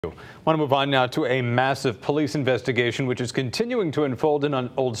I want to move on now to a massive police investigation which is continuing to unfold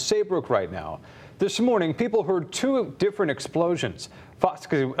in Old Saybrook right now. This morning, people heard two different explosions. Fox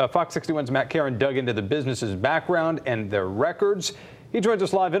 61's Matt Karen dug into the business's background and their records. He joins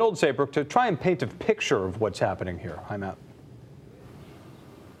us live in Old Saybrook to try and paint a picture of what's happening here. Hi, Matt.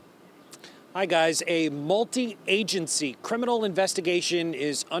 Hi, guys. A multi-agency criminal investigation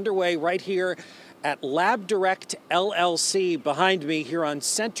is underway right here at Lab Direct LLC behind me here on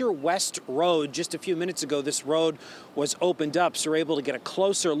Center West Road. Just a few minutes ago, this road was opened up, so we're able to get a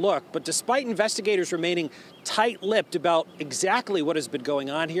closer look. But despite investigators remaining tight-lipped about exactly what has been going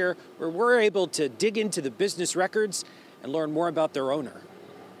on here, we're able to dig into the business records and learn more about their owner.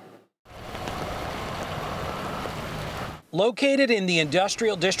 Located in the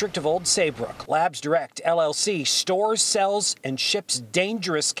industrial district of Old Saybrook, Labs Direct LLC stores, sells, and ships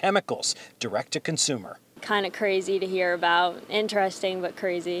dangerous chemicals direct to consumer. Kind of crazy to hear about. Interesting, but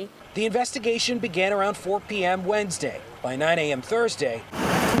crazy. The investigation began around 4 p.m. Wednesday. By 9 a.m. Thursday,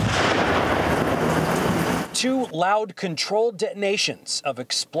 two loud controlled detonations of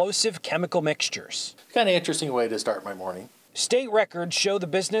explosive chemical mixtures. Kind of interesting way to start my morning. State records show the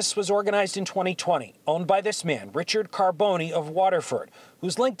business was organized in 2020, owned by this man, Richard Carboni of Waterford,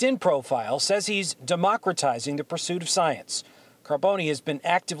 whose LinkedIn profile says he's democratizing the pursuit of science. Carboni has been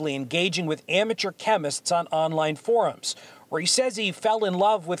actively engaging with amateur chemists on online forums, where he says he fell in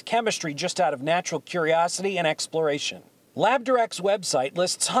love with chemistry just out of natural curiosity and exploration. LabDirect's website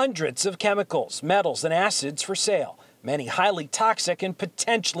lists hundreds of chemicals, metals, and acids for sale, many highly toxic and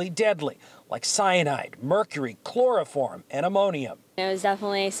potentially deadly, like cyanide, mercury, chloroform, and ammonium. It was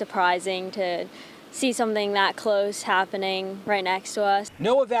definitely surprising to see something that close happening right next to us.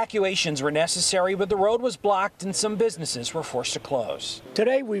 No evacuations were necessary, but the road was blocked and some businesses were forced to close.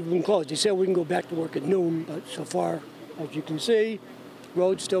 Today we've been closed. They said we can go back to work at noon, but so far, as you can see,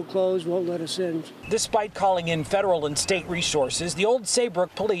 road's still closed, won't let us in. Despite calling in federal and state resources, the Old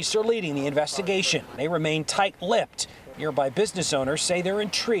Saybrook police are leading the investigation. They remain tight-lipped. Nearby business owners say they're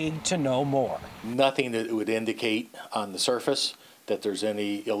intrigued to know more. Nothing that would indicate on the surface that there's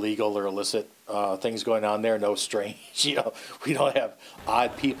any illegal or illicit things going on there. No strange, we don't have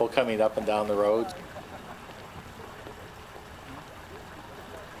odd people coming up and down the roads.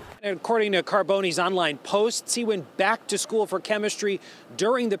 And according to Carboni's online posts, he went back to school for chemistry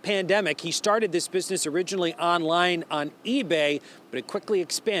during the pandemic. He started this business originally online on eBay, but it quickly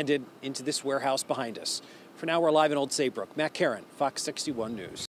expanded into this warehouse behind us. For now, we're live in Old Saybrook. Matt Karen, Fox 61 News.